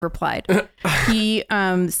replied. He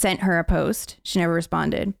sent her a post. She never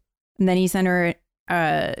responded. And then he sent her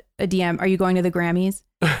a DM. Are you going to the Grammys?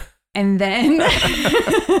 And then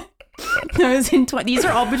these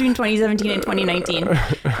are all between 2017 and 2019.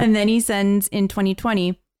 And then he sends in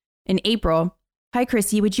 2020, in April, hi,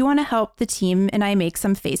 Chrissy, would you want to help the team and I make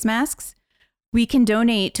some face masks? We can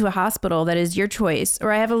donate to a hospital that is your choice,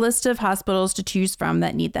 or I have a list of hospitals to choose from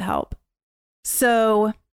that need the help.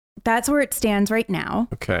 So that's where it stands right now.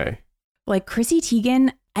 Okay. Like Chrissy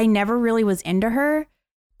Teigen, I never really was into her,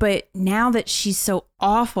 but now that she's so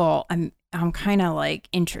awful, I'm kind of like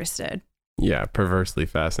interested. Yeah, perversely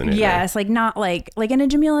fascinated. Yes, like not like in a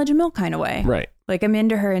Jamila Jamil kind of way. Right. Like I'm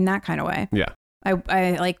into her in that kind of way. Yeah.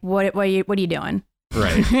 I like what are you doing?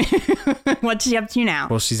 Right. What's she up to now?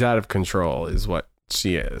 Well, she's out of control is what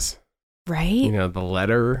she is. Right? You know, the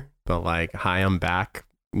letter, the like, hi, I'm back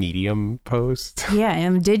medium post. Yeah,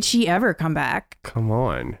 and did she ever come back? Come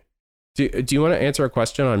on. Do you want to answer a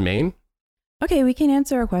question on Maine? Okay, we can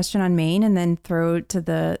answer a question on Maine and then throw to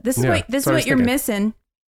the this is what you're missing.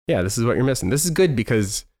 Yeah, this is what you're missing. This is good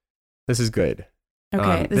because this is good.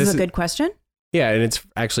 Okay, this is a good question. Yeah, and it's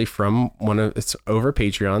actually from it's over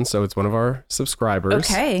Patreon, so it's one of our subscribers.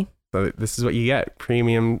 Okay. So this is what you get,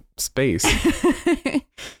 premium space.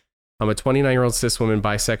 I'm a 29-year-old cis woman,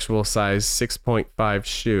 bisexual, size 6.5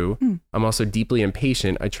 shoe. I'm also deeply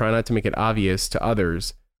impatient. I try not to make it obvious to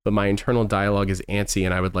others, but my internal dialogue is antsy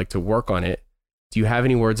and I would like to work on it. Do you have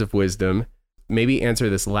any words of wisdom? Maybe answer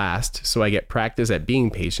this last so I get practice at being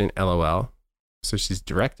patient, LOL. So she's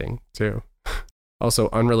directing too. Also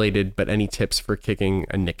unrelated, but any tips for kicking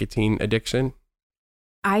a nicotine addiction?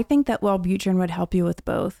 I think that Wellbutrin would help you with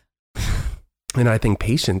both. And I think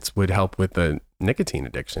patience would help with the nicotine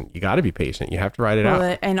addiction. You got to be patient. You have to ride it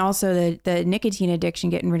out. And also the nicotine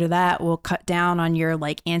addiction, getting rid of that will cut down on your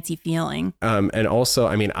like antsy feeling. And also,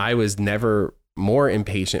 I mean, I was never more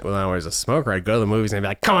impatient when I was a smoker. I'd go to the movies and I'd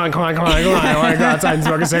be like, come on. I want to go outside and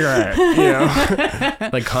smoke a cigarette. You know,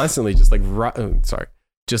 like constantly just like,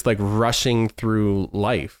 just like rushing through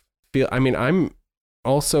life. I'm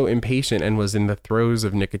also impatient and was in the throes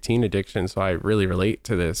of nicotine addiction. So I really relate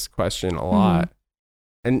to this question a lot.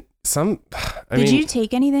 And did you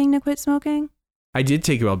take anything to quit smoking? I did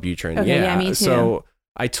take Wellbutrin. Okay, yeah, me too. So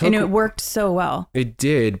I took, and it worked so well. It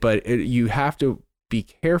did, but you have to be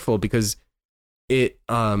careful because it,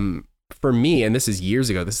 for me, and this is years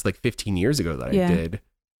ago, this is like 15 years ago that I did,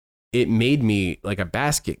 it made me like a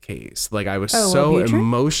basket case. Like I was so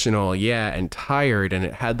emotional, and tired, and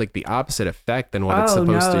it had like the opposite effect than what it's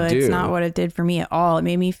supposed to do. It's not what it did for me at all. It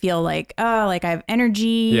made me feel like, like I have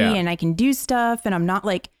energy and I can do stuff, and I'm not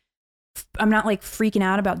like freaking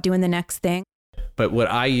out about doing the next thing. But what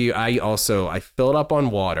I fill it up on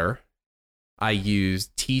water. I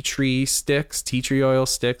use tea tree oil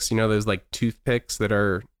sticks. You know, those like toothpicks that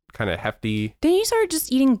are kind of hefty. Didn't you start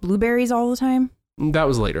just eating blueberries all the time? That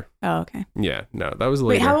was later. Oh, okay. Yeah, no, that was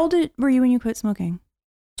later. Wait, how old were you when you quit smoking?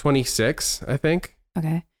 26, I think.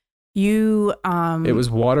 Okay. You, it was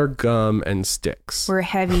water, gum, and sticks. Were a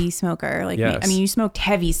heavy smoker. Like, yes. I mean, you smoked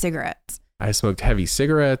heavy cigarettes. I smoked heavy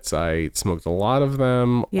cigarettes. I smoked a lot of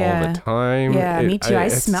them all the time. Yeah, me too.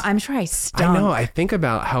 I'm sure I stunk. I know. I think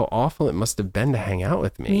about how awful it must have been to hang out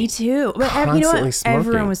with me. Me too. But you know what? Smoking.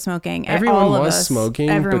 Everyone was smoking. Everyone was smoking.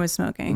 Everyone was smoking.